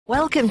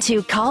Welcome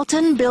to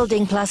Carlton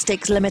Building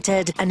Plastics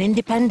Limited, an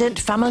independent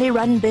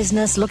family-run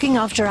business looking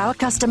after our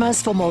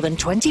customers for more than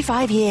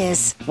 25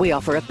 years. We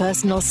offer a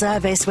personal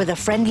service with a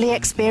friendly,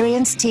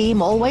 experienced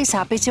team always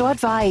happy to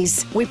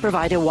advise. We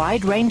provide a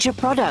wide range of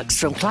products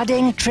from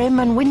cladding, trim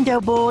and window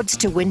boards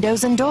to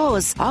windows and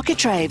doors,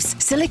 architraves,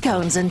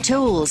 silicones and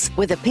tools,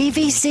 with a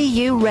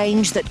PVCu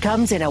range that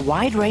comes in a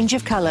wide range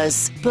of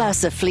colours,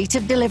 plus a fleet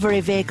of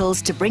delivery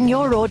vehicles to bring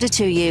your order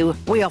to you.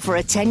 We offer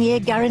a 10-year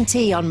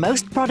guarantee on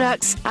most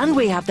products, and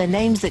we have the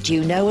names that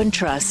you know and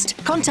trust.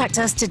 Contact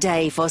us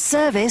today for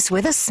service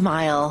with a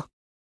smile.